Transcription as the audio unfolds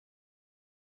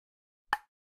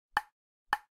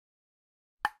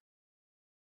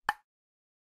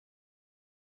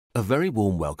A very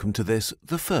warm welcome to this,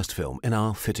 the first film in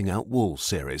our Fitting Out Walls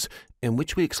series, in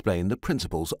which we explain the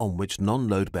principles on which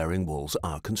non-load-bearing walls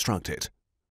are constructed.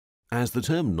 As the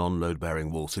term non-load-bearing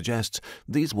wall suggests,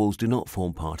 these walls do not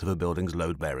form part of a building's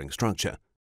load-bearing structure.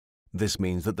 This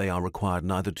means that they are required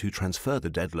neither to transfer the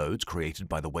dead loads created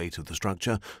by the weight of the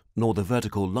structure, nor the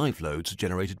vertical live loads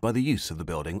generated by the use of the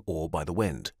building or by the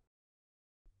wind.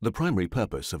 The primary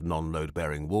purpose of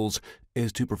non-load-bearing walls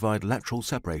is to provide lateral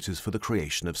separators for the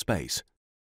creation of space.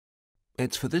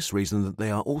 It's for this reason that they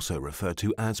are also referred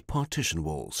to as partition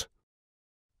walls.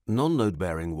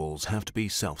 Non-load-bearing walls have to be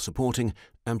self-supporting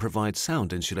and provide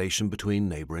sound insulation between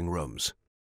neighbouring rooms.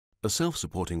 A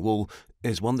self-supporting wall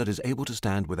is one that is able to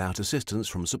stand without assistance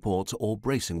from supports or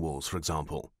bracing walls, for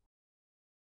example.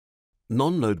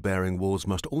 Non-load-bearing walls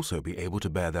must also be able to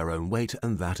bear their own weight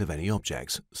and that of any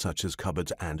objects, such as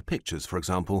cupboards and pictures, for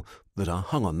example, that are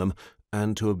hung on them,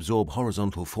 and to absorb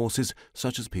horizontal forces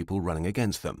such as people running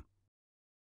against them.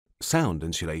 Sound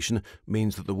insulation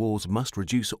means that the walls must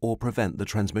reduce or prevent the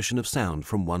transmission of sound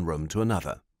from one room to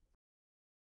another.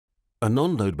 A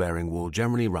non-load-bearing wall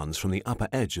generally runs from the upper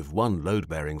edge of one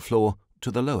load-bearing floor to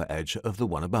the lower edge of the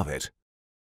one above it.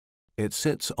 It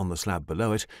sits on the slab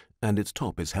below it, and its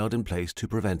top is held in place to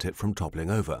prevent it from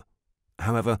toppling over.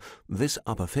 However, this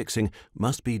upper fixing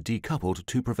must be decoupled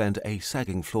to prevent a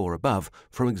sagging floor above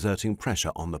from exerting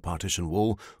pressure on the partition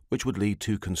wall, which would lead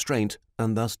to constraint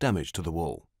and thus damage to the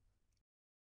wall.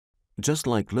 Just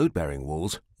like load-bearing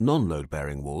walls,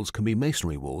 non-load-bearing walls can be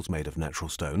masonry walls made of natural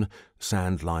stone,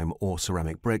 sand, lime or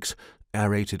ceramic bricks,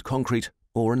 aerated concrete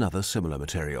or another similar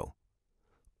material.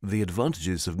 The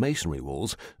advantages of masonry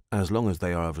walls, as long as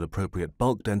they are of an appropriate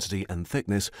bulk density and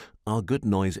thickness, are good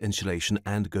noise insulation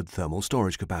and good thermal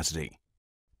storage capacity.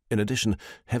 In addition,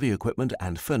 heavy equipment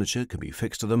and furniture can be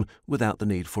fixed to them without the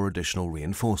need for additional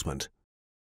reinforcement.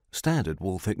 Standard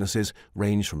wall thicknesses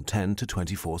range from 10 to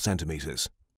 24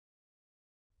 centimeters.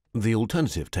 The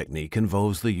alternative technique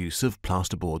involves the use of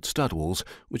plasterboard stud walls,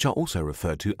 which are also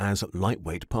referred to as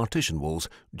lightweight partition walls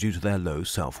due to their low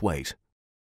self-weight.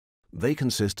 They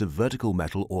consist of vertical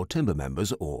metal or timber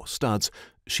members, or studs,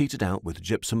 sheeted out with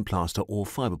gypsum plaster or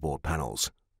fiberboard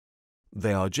panels.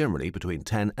 They are generally between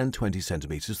 10 and 20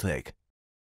 centimeters thick.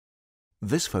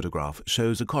 This photograph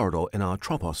shows a corridor in our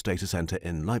Tropos data center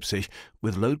in Leipzig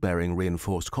with load-bearing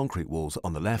reinforced concrete walls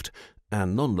on the left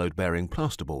and non-load-bearing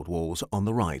plasterboard walls on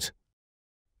the right.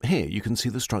 Here you can see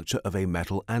the structure of a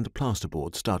metal and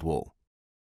plasterboard stud wall.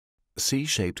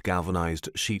 C-shaped galvanized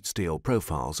sheet steel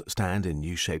profiles stand in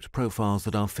U-shaped profiles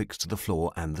that are fixed to the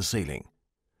floor and the ceiling.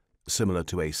 Similar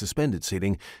to a suspended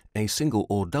ceiling, a single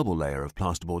or double layer of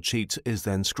plasterboard sheets is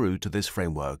then screwed to this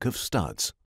framework of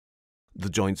studs. The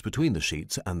joints between the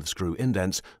sheets and the screw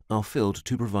indents are filled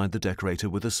to provide the decorator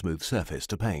with a smooth surface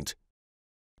to paint.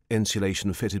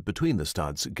 Insulation fitted between the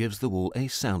studs gives the wall a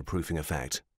soundproofing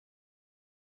effect.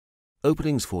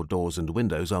 Openings for doors and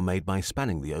windows are made by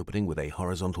spanning the opening with a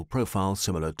horizontal profile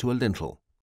similar to a lintel.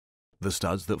 The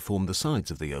studs that form the sides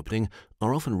of the opening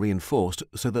are often reinforced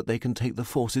so that they can take the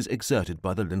forces exerted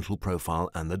by the lintel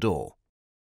profile and the door.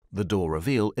 The door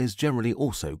reveal is generally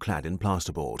also clad in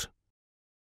plasterboard.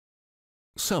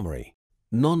 Summary: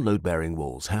 non-load-bearing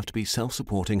walls have to be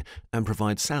self-supporting and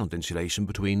provide sound insulation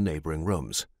between neighbouring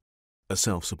rooms. A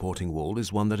self-supporting wall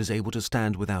is one that is able to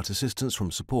stand without assistance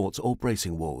from supports or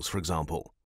bracing walls, for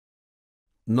example.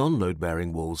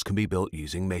 Non-load-bearing walls can be built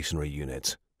using masonry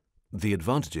units. The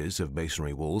advantages of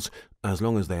masonry walls, as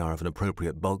long as they are of an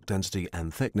appropriate bulk density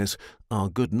and thickness, are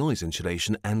good noise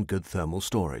insulation and good thermal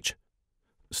storage.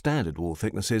 Standard wall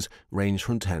thicknesses range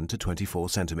from 10 to 24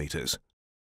 centimeters.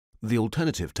 The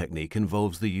alternative technique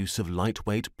involves the use of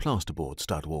lightweight plasterboard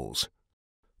stud walls.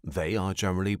 They are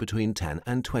generally between 10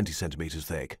 and 20 centimeters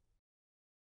thick.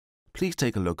 Please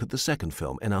take a look at the second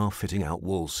film in our Fitting Out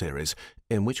Walls series,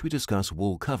 in which we discuss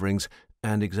wall coverings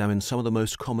and examine some of the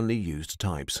most commonly used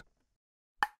types.